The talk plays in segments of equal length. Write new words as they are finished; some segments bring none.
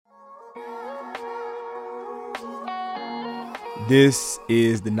This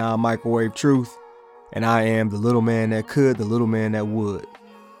is the non-microwave truth, and I am the little man that could, the little man that would,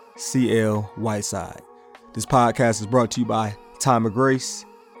 CL Whiteside. This podcast is brought to you by Time of Grace,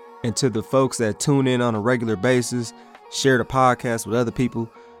 and to the folks that tune in on a regular basis, share the podcast with other people,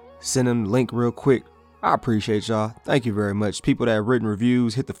 send them the link real quick. I appreciate y'all. Thank you very much. People that have written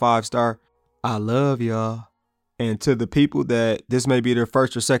reviews, hit the 5-star. I love y'all. And to the people that this may be their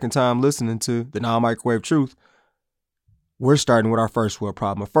first or second time listening to the non-microwave truth, we're starting with our first world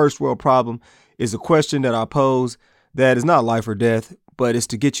problem. A first world problem is a question that I pose that is not life or death, but it's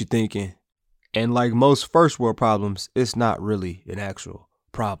to get you thinking. And like most first world problems, it's not really an actual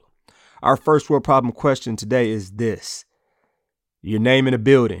problem. Our first world problem question today is this. You're naming a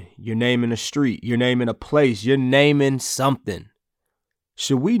building, you're naming a street, you're naming a place, you're naming something.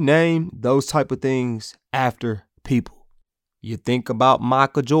 Should we name those type of things after people? You think about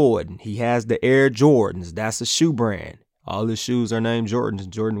Michael Jordan. He has the Air Jordans. That's a shoe brand. All his shoes are named Jordans.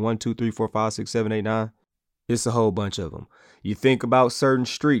 Jordan 1, 2, 3, 4, 5, 6, 7, 8, 9. It's a whole bunch of them. You think about certain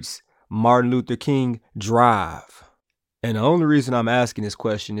streets. Martin Luther King Drive. And the only reason I'm asking this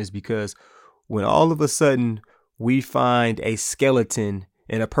question is because when all of a sudden we find a skeleton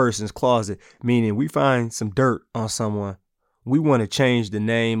in a person's closet, meaning we find some dirt on someone, we want to change the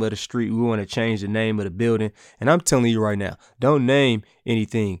name of the street. We want to change the name of the building. And I'm telling you right now, don't name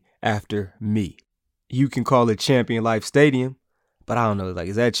anything after me. You can call it Champion Life Stadium, but I don't know, like,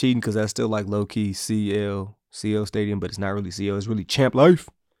 is that cheating? Because that's still like low-key CL Stadium, but it's not really CL. It's really Champ Life,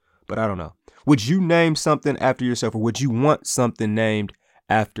 but I don't know. Would you name something after yourself, or would you want something named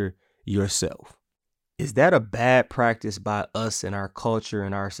after yourself? Is that a bad practice by us in our culture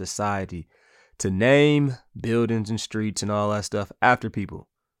and our society to name buildings and streets and all that stuff after people?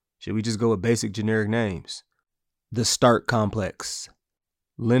 Should we just go with basic generic names? The Stark Complex,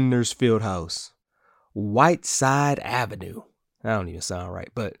 Lindner's Fieldhouse, Whiteside Avenue. That don't even sound right,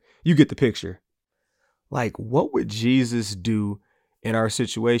 but you get the picture. Like, what would Jesus do in our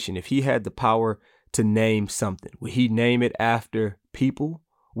situation if he had the power to name something? Would he name it after people?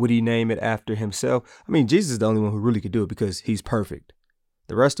 Would he name it after himself? I mean, Jesus is the only one who really could do it because he's perfect.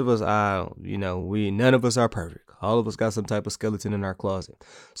 The rest of us, none of us are perfect. All of us got some type of skeleton in our closet.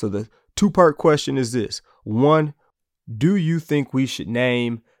 So the two-part question is this. One, do you think we should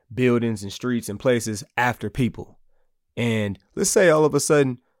name buildings and streets and places after people? And let's say all of a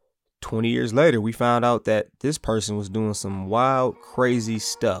sudden, 20 years later, we found out that this person was doing some wild, crazy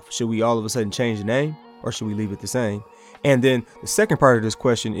stuff. Should we all of a sudden change the name, or should we leave it the same? And then the second part of this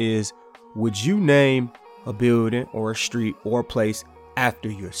question is, would you name a building or a street or a place after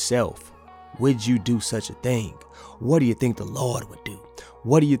yourself? Would you do such a thing? What do you think the Lord would do?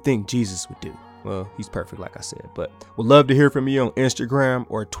 What do you think Jesus would do? Well, he's perfect, like I said, but would love to hear from you on Instagram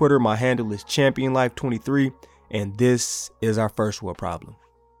or Twitter. My handle is ChampionLife23, and this is our first world problem.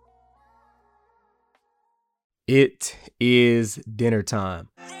 It is dinner time.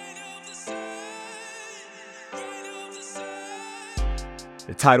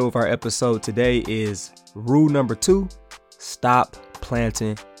 The title of our episode today is Rule Number 2, Stop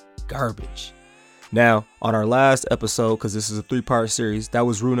Planting Garbage. Now, on our last episode, because this is a 3-part series, that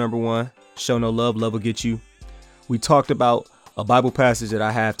was rule number 1. Show no love, love will get you. We talked about a Bible passage that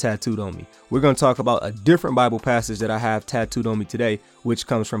I have tattooed on me. We're going to talk about a different Bible passage that I have tattooed on me today, which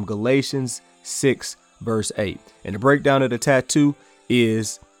comes from Galatians 6, verse 8. And the breakdown of the tattoo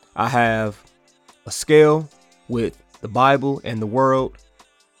is I have a scale with the Bible and the world.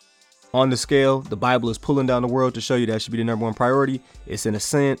 On the scale, the Bible is pulling down the world to show you that should be the number one priority. It's in a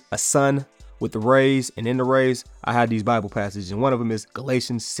sun with the rays, and in the rays, I had these Bible passages, and one of them is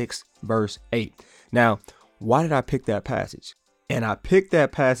Galatians 6, verse 8. Now, why did I pick that passage? And I picked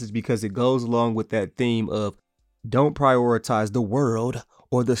that passage because it goes along with that theme of don't prioritize the world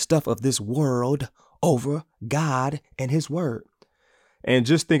or the stuff of this world over God and his word. And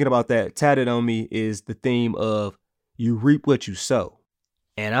just thinking about that, tatted on me is the theme of you reap what you sow.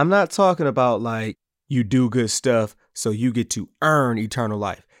 And I'm not talking about like you do good stuff so you get to earn eternal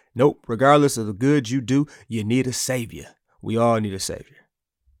life. Nope. Regardless of the good you do, you need a savior. We all need a savior.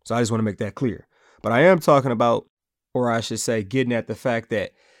 So I just want to make that clear. But I am talking about, or I should say, getting at the fact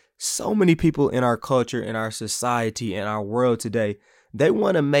that so many people in our culture, in our society, in our world today, they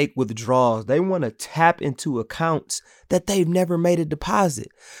want to make withdrawals. They want to tap into accounts that they've never made a deposit.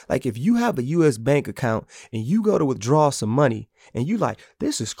 Like if you have a U.S. bank account and you go to withdraw some money and you like,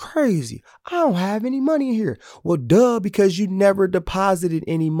 this is crazy. I don't have any money in here. Well, duh, because you never deposited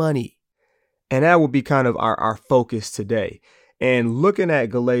any money. And that will be kind of our focus today. And looking at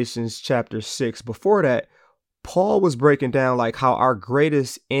Galatians chapter 6, before that, Paul was breaking down like how our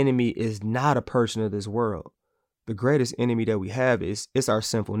greatest enemy is not a person of this world. the greatest enemy that we have is it's our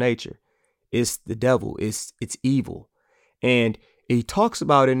sinful nature. It's the devil. It's evil. And he talks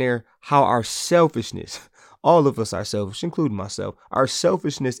about in there how our selfishness, all of us are selfish, including myself, our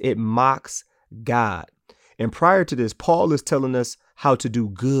selfishness, it mocks God. And prior to this, Paul is telling us how to do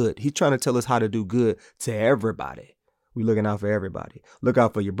good. He's trying to tell us how to do good to everybody. We're looking out for everybody. Look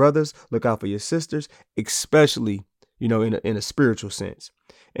out for your brothers. Look out for your sisters, especially, in a spiritual sense.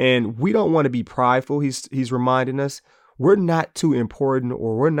 And we don't want to be prideful. He's reminding us we're not too important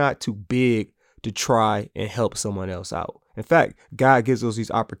or we're not too big to try and help someone else out. In fact, God gives us these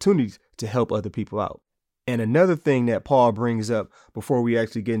opportunities to help other people out. And another thing that Paul brings up before we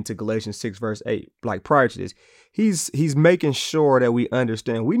actually get into Galatians 6, verse 8, like prior to this, he's making sure that we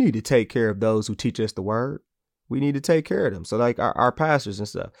understand we need to take care of those who teach us the word. We need to take care of them. So like our pastors and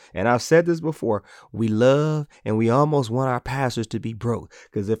stuff. And I've said this before, we love and we almost want our pastors to be broke.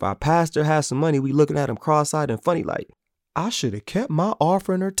 Because if our pastor has some money, we looking at him cross-eyed and funny like, I should have kept my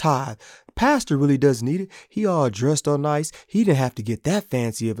offering or tithe. Pastor really doesn't need it. He all dressed all nice. He didn't have to get that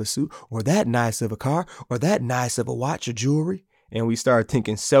fancy of a suit or that nice of a car or that nice of a watch or jewelry. And we start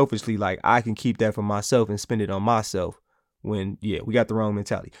thinking selfishly like I can keep that for myself and spend it on myself when, we got the wrong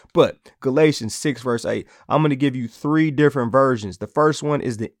mentality. But Galatians 6, verse 8, I'm going to give you 3 different versions. The first one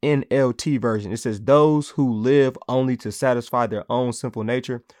is the NLT version. It says those who live only to satisfy their own sinful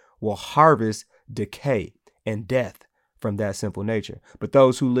nature will harvest decay and death from that sinful nature. But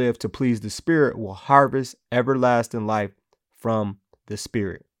those who live to please the Spirit will harvest everlasting life from the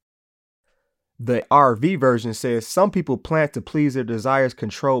Spirit. The RV version says some people plant to please their desires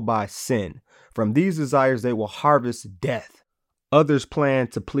controlled by sin. From these desires, they will harvest death. Others plan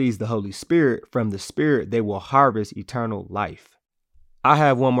to please the Holy Spirit. From the Spirit, they will harvest eternal life. I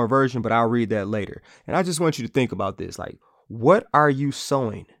have one more version, but I'll read that later. And I just want you to think about this. Like, what are you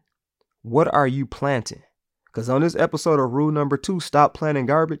sowing? What are you planting? Because on this episode of rule number 2, stop planting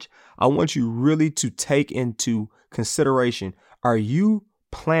garbage, I want you really to take into consideration, are you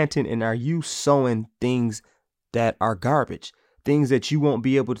planting and are you sowing things that are garbage? Things that you won't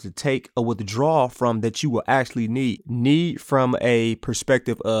be able to take a withdrawal from that you will actually need from a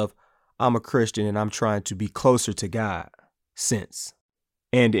perspective of I'm a Christian and I'm trying to be closer to God sense.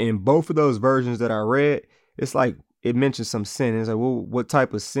 And in both of those versions that I read, it's like it mentions some sin. It's like, well, what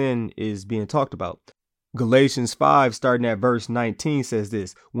type of sin is being talked about? Galatians 5, starting at verse 19, says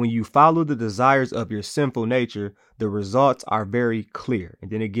this: when you follow the desires of your sinful nature, the results are very clear.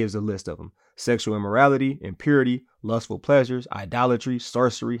 And then it gives a list of them: sexual immorality, impurity, lustful pleasures, idolatry,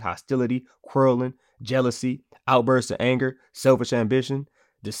 sorcery, hostility, quarreling, jealousy, outbursts of anger, selfish ambition,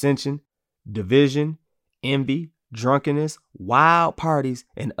 dissension, division, envy, drunkenness, wild parties,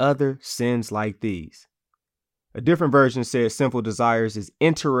 and other sins like these. A different version says sinful desires is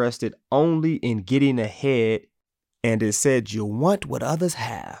interested only in getting ahead, and it said you want what others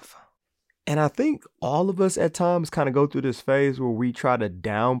have. And I think all of us at times kind of go through this phase where we try to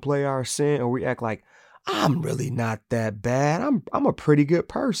downplay our sin, or we act like I'm really not that bad. I'm a pretty good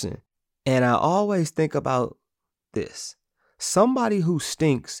person. And I always think about this. Somebody who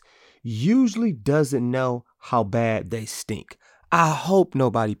stinks usually doesn't know how bad they stink. I hope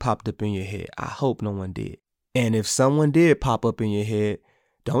nobody popped up in your head. I hope no one did. And if someone did pop up in your head,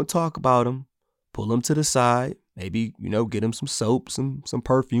 don't talk about them. Pull them to the side. Maybe, get them some soap, some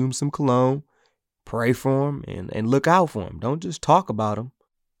perfume, some cologne. Pray for them and look out for them. Don't just talk about them.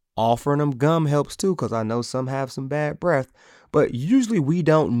 Offering them gum helps too, because I know some have some bad breath. But usually we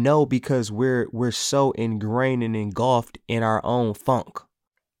don't know because we're so ingrained and engulfed in our own funk.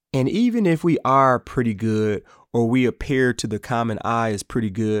 And even if we are pretty good, or we appear to the common eye as pretty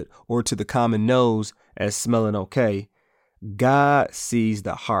good, or to the common nose as smelling okay, God sees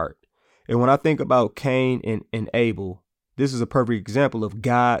the heart. And when I think about Cain and Abel, this is a perfect example of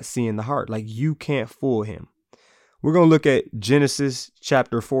God seeing the heart. Like, you can't fool him. We're going to look at Genesis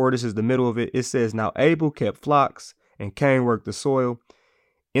chapter 4. This is the middle of it. It says, now Abel kept flocks and Cain worked the soil.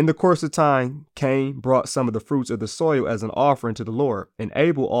 In the course of time, Cain brought some of the fruits of the soil as an offering to the Lord, and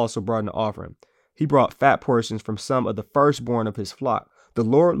Abel also brought an offering. He brought fat portions from some of the firstborn of his flock. The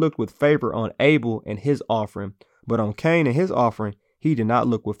Lord looked with favor on Abel and his offering, but on Cain and his offering, he did not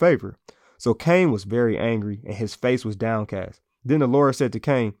look with favor. So Cain was very angry, and his face was downcast. Then the Lord said to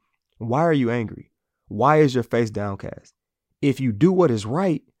Cain, why are you angry? Why is your face downcast? If you do what is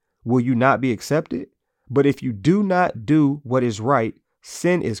right, will you not be accepted? But if you do not do what is right,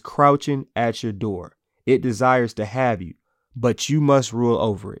 sin is crouching at your door. It desires to have you, but you must rule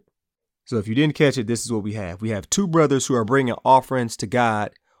over it. So if you didn't catch it, this is what we have. We have 2 brothers who are bringing offerings to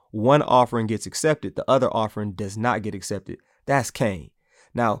God. One offering gets accepted. The other offering does not get accepted. That's Cain.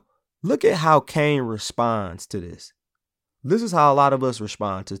 Now, Look at how Cain responds to this. This is how a lot of us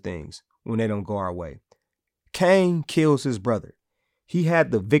respond to things when they don't go our way. Cain kills his brother. He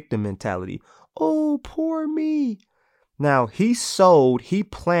had the victim mentality. Oh, poor me. Now, he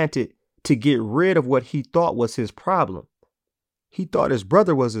planted to get rid of what he thought was his problem. He thought his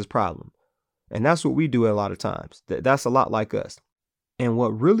brother was his problem. And that's what we do a lot of times. That's a lot like us. And what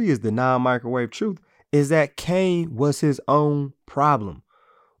really is the non-microwave truth is that Cain was his own problem.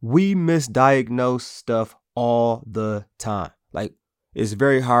 We misdiagnose stuff all the time. Like, it's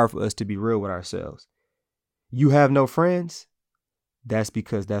very hard for us to be real with ourselves. You have no friends? That's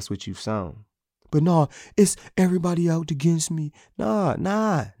because that's what you've sown. But no, it's everybody out against me. Nah,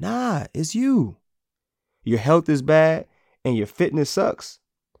 it's you. Your health is bad and your fitness sucks.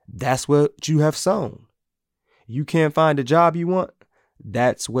 That's what you have sown. You can't find a job you want.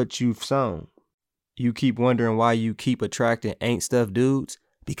 That's what you've sown. You keep wondering why you keep attracting ain't stuff dudes,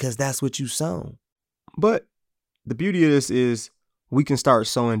 because that's what you sown. But the beauty of this is we can start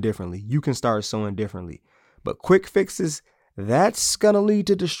sowing differently. You can start sowing differently. But quick fixes, that's going to lead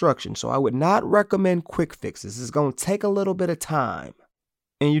to destruction. So I would not recommend quick fixes. It's going to take a little bit of time.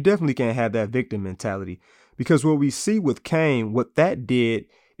 And you definitely can't have that victim mentality, because what we see with Cain, what that did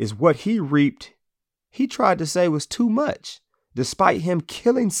is what he reaped, he tried to say was too much, despite him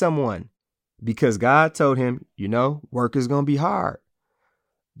killing someone, because God told him, work is going to be hard.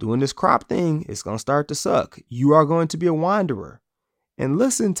 Doing this crop thing, it's going to start to suck. You are going to be a wanderer. And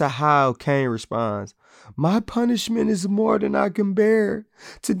listen to how Cain responds. My punishment is more than I can bear.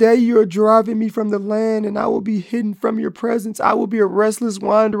 Today you are driving me from the land, and I will be hidden from your presence. I will be a restless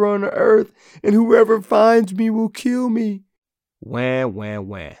wanderer on the earth, and whoever finds me will kill me.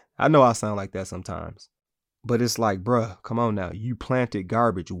 Wham. I know I sound like that sometimes. But it's like, bruh, come on now. You planted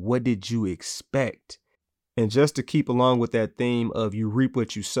garbage. What did you expect? And just to keep along with that theme of you reap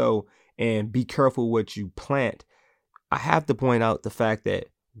what you sow and be careful what you plant, I have to point out the fact that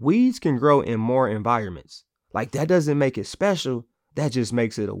weeds can grow in more environments. Like, that doesn't make it special. That just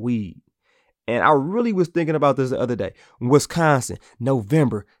makes it a weed. And I really was thinking about this the other day. Wisconsin,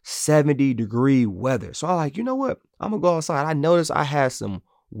 November, 70-degree weather. So I'm like, you know what? I'm going to go outside. I noticed I had some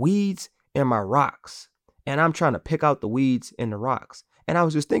weeds in my rocks, and I'm trying to pick out the weeds in the rocks. And I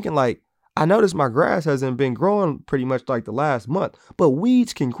was just thinking, like, I noticed my grass hasn't been growing pretty much like the last month, but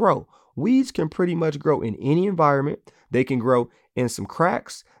weeds can grow. Weeds can pretty much grow in any environment. They can grow in some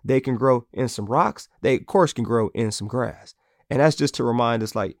cracks. They can grow in some rocks. They, of course, can grow in some grass. And that's just to remind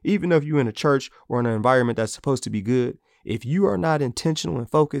us, like, even if you're in a church or in an environment that's supposed to be good, if you are not intentional and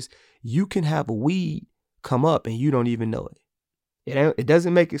focused, you can have a weed come up and you don't even know it. It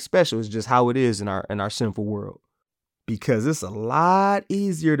doesn't make it special. It's just how it is in our sinful world. Because it's a lot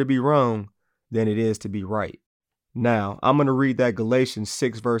easier to be wrong than it is to be right. Now, I'm going to read that Galatians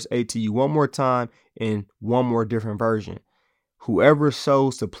 6 verse 8 to you one more time in one more different version. Whoever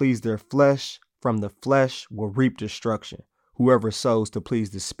sows to please their flesh, from the flesh will reap destruction. Whoever sows to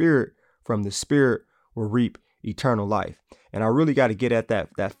please the Spirit, from the Spirit will reap eternal life. And I really got to get at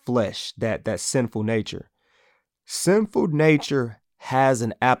that flesh, that sinful nature. Sinful nature has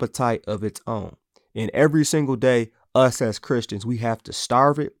an appetite of its own. And every single day, us as Christians, we have to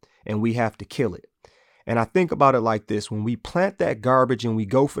starve it and we have to kill it. And I think about it like this. When we plant that garbage and we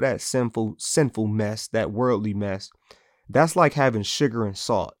go for that sinful mess, that worldly mess, that's like having sugar and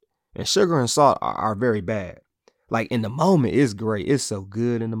salt. And sugar and salt are very bad. Like, in the moment, it's great. It's so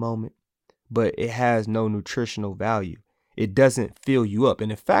good in the moment, but it has no nutritional value. It doesn't fill you up.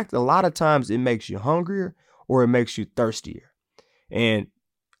 And in fact, a lot of times it makes you hungrier or it makes you thirstier. And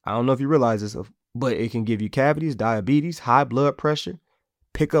I don't know if you realize this, but it can give you cavities, diabetes, high blood pressure,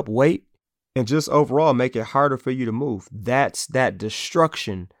 pick up weight, and just overall make it harder for you to move. That's that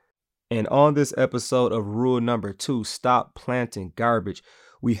destruction. And on this episode of rule number 2, stop planting garbage,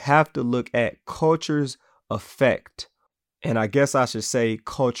 we have to look at culture's effect. And I guess I should say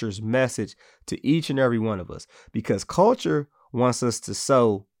culture's message to each and every one of us, because culture wants us to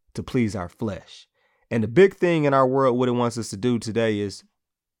sow to please our flesh. And the big thing in our world, what it wants us to do today is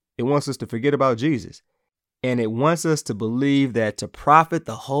it wants us to forget about Jesus. And it wants us to believe that to profit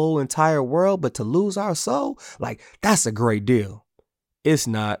the whole entire world, but to lose our soul, like, that's a great deal. It's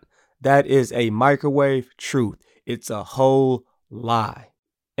not. That is a microwave truth. It's a whole lie.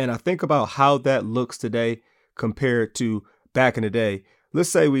 And I think about how that looks today compared to back in the day. Let's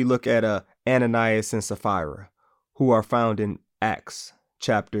say we look at Ananias and Sapphira, who are found in Acts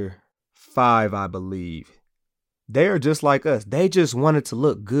chapter 5, I believe. They are just like us. They just wanted to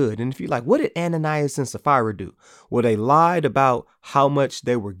look good. And if you're like, what did Ananias and Sapphira do? Well, they lied about how much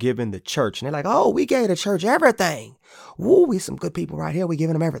they were giving the church. And they're like, oh, we gave the church everything. Woo, we some good people right here. We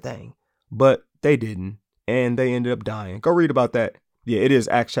giving them everything. But they didn't. And they ended up dying. Go read about that. Yeah, it is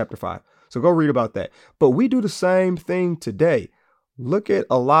Acts chapter 5. So go read about that. But we do the same thing today. Look at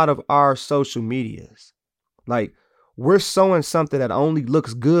a lot of our social medias. Like, we're sowing something that only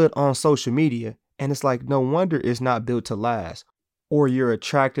looks good on social media. And it's like, no wonder it's not built to last, or you're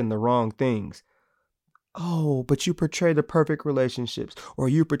attracting the wrong things. Oh, but you portray the perfect relationships, or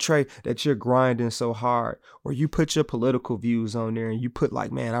you portray that you're grinding so hard, or you put your political views on there and you put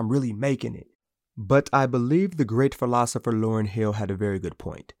like, man, I'm really making it. But I believe the great philosopher Lauryn Hill had a very good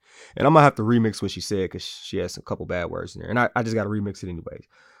point. And I'm going to have to remix what she said because she has a couple bad words in there. And I just got to remix it anyways.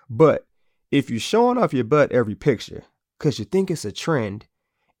 But if you're showing off your butt every picture because you think it's a trend,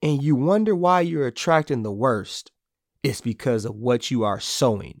 and you wonder why you're attracting the worst, it's because of what you are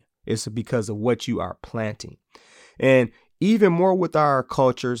sowing. It's because of what you are planting. And even more with our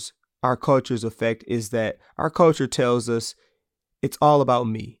culture's effect is that our culture tells us it's all about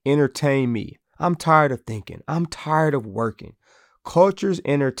me. Entertain me. I'm tired of thinking. I'm tired of working. Culture's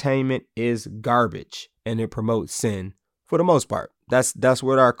entertainment is garbage, and it promotes sin for the most part. That's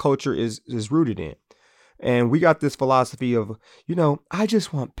what our culture is rooted in. And we got this philosophy of, I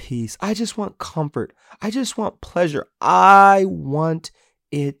just want peace. I just want comfort. I just want pleasure. I want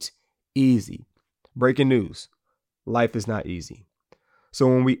it easy. Breaking news. Life is not easy. So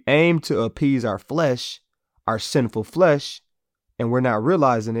when we aim to appease our flesh, our sinful flesh, and we're not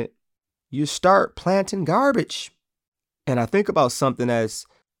realizing it, you start planting garbage. And I think about something that's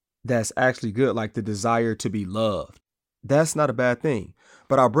actually good, like the desire to be loved. That's not a bad thing.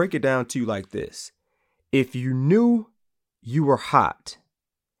 But I'll break it down to you like this. If you knew you were hot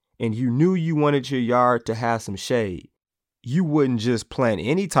and you knew you wanted your yard to have some shade, you wouldn't just plant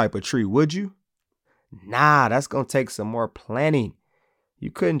any type of tree, would you? Nah, that's going to take some more planting.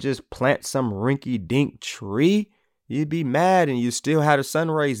 You couldn't just plant some rinky-dink tree. You'd be mad and you still had a sun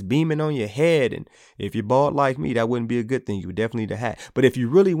rays beaming on your head. And if you're bald like me, that wouldn't be a good thing. You would definitely need a hat. But if you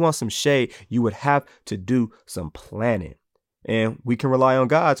really want some shade, you would have to do some planting. And we can rely on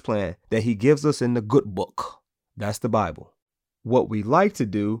God's plan that he gives us in the good book. That's the Bible. What we like to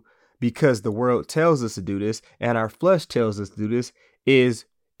do, because the world tells us to do this and our flesh tells us to do this, is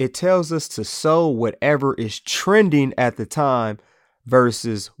it tells us to sow whatever is trending at the time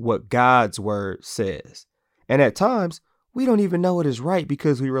versus what God's word says. And at times, we don't even know it is right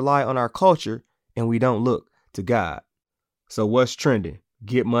because we rely on our culture and we don't look to God. So what's trending?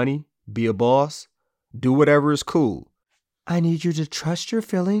 Get money, be a boss, do whatever is cool. I need you to trust your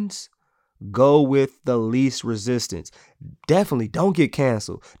feelings. Go with the least resistance. Definitely don't get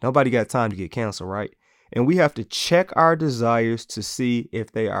canceled. Nobody got time to get canceled, right? And we have to check our desires to see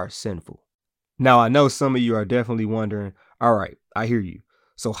if they are sinful. Now, I know some of you are definitely wondering, all right, I hear you.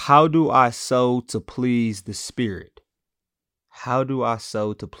 So how do I sow to please the Spirit? How do I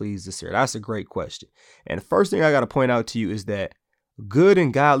sow to please the Spirit? That's a great question. And the first thing I got to point out to you is that good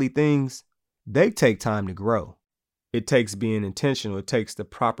and godly things, they take time to grow. It takes being intentional. It takes the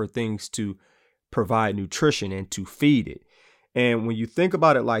proper things to provide nutrition and to feed it. And when you think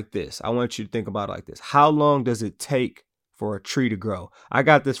about it like this, I want you to think about it like this. How long does it take for a tree to grow? I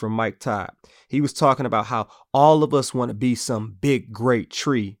got this from Mike Todd. He was talking about how all of us want to be some big, great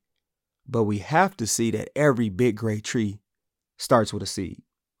tree, but we have to see that every big, great tree starts with a seed.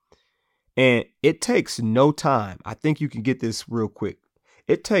 And it takes no time. I think you can get this real quick.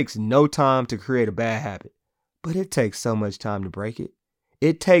 It takes no time to create a bad habit. But it takes so much time to break it.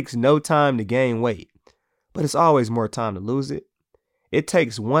 It takes no time to gain weight, but it's always more time to lose it. It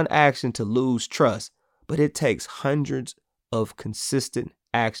takes one action to lose trust, but it takes hundreds of consistent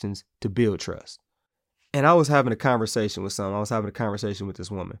actions to build trust. And I was having a conversation with this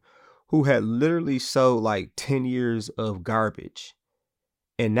woman who had literally sowed like 10 years of garbage.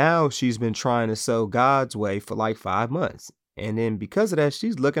 And now she's been trying to sow God's way for like 5 months. And then because of that,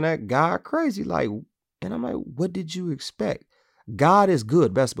 she's looking at God crazy, like, and I'm like, what did you expect? God is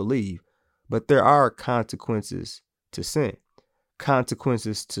good, best believe, but there are consequences to sin,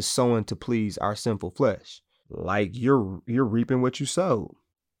 consequences to sowing to please our sinful flesh. Like you're reaping what you sowed.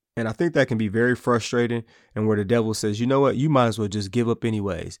 And I think that can be very frustrating, and where the devil says, you know what, you might as well just give up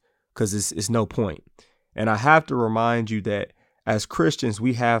anyways, because it's no point. And I have to remind you that as Christians,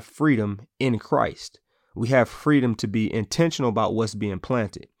 we have freedom in Christ. We have freedom to be intentional about what's being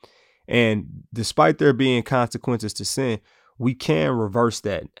planted. And despite there being consequences to sin, we can reverse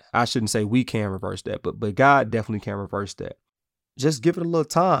that. I shouldn't say we can reverse that, but God definitely can reverse that. Just give it a little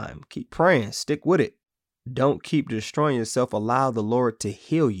time. Keep praying. Stick with it. Don't keep destroying yourself. Allow the Lord to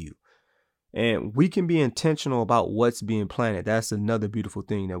heal you. And we can be intentional about what's being planted. That's another beautiful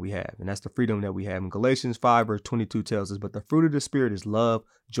thing that we have. And that's the freedom that we have. And Galatians 5 verse 22 tells us, but the fruit of the Spirit is love,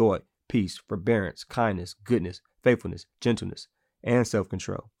 joy, peace, forbearance, kindness, goodness, faithfulness, gentleness, and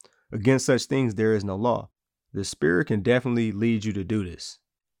self-control. Against such things, there is no law. The Spirit can definitely lead you to do this.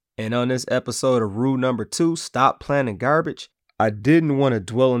 And on this episode of rule number 2, stop planting garbage, I didn't want to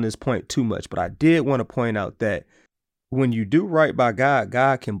dwell on this point too much, but I did want to point out that when you do right by God,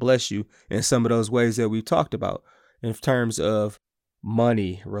 God can bless you in some of those ways that we talked about in terms of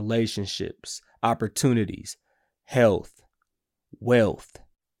money, relationships, opportunities, health, wealth,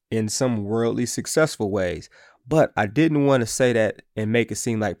 in some worldly successful ways. But I didn't want to say that and make it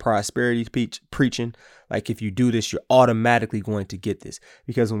seem like prosperity preaching, like if you do this, you're automatically going to get this.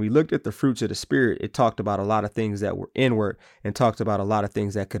 Because when we looked at the fruits of the Spirit, it talked about a lot of things that were inward and talked about a lot of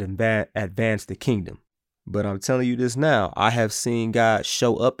things that could advance the kingdom. But I'm telling you this now, I have seen God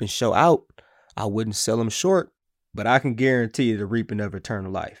show up and show out. I wouldn't sell him short, but I can guarantee you the reaping of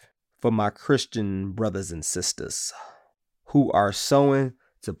eternal life for my Christian brothers and sisters who are sowing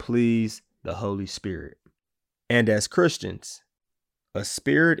to please the Holy Spirit. And as Christians, a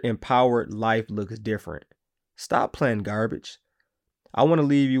spirit-empowered life looks different. Stop planting garbage. I want to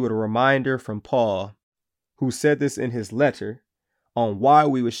leave you with a reminder from Paul, who said this in his letter, on why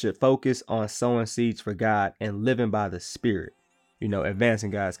we should focus on sowing seeds for God and living by the Spirit,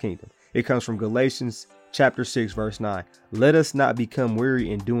 advancing God's kingdom. It comes from Galatians chapter 6, verse 9. Let us not become weary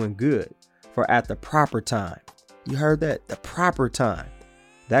in doing good, for at the proper time, you heard that? The proper time.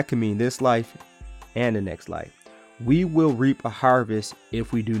 That can mean this life and the next life. We will reap a harvest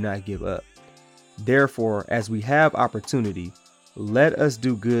if we do not give up. Therefore, as we have opportunity, let us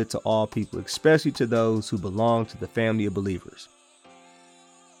do good to all people, especially to those who belong to the family of believers.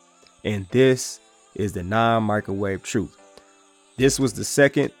 And this is the non-microwave truth. This was the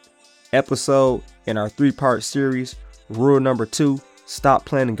second episode in our 3-part series. Rule number 2, stop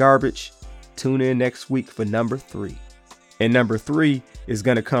planting garbage. Tune in next week for number 3. And number 3 is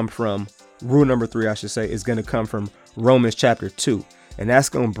going to come from, rule number 3, I should say, is going to come from Romans chapter 2. And that's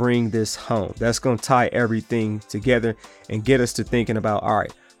going to bring this home. That's going to tie everything together and get us to thinking about, all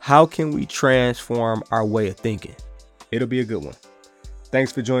right, how can we transform our way of thinking? It'll be a good one.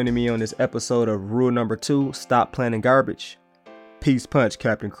 Thanks for joining me on this episode of rule number 2, stop planting garbage. Peace punch,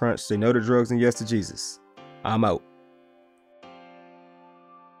 Captain Crunch. Say no to drugs and yes to Jesus. I'm out.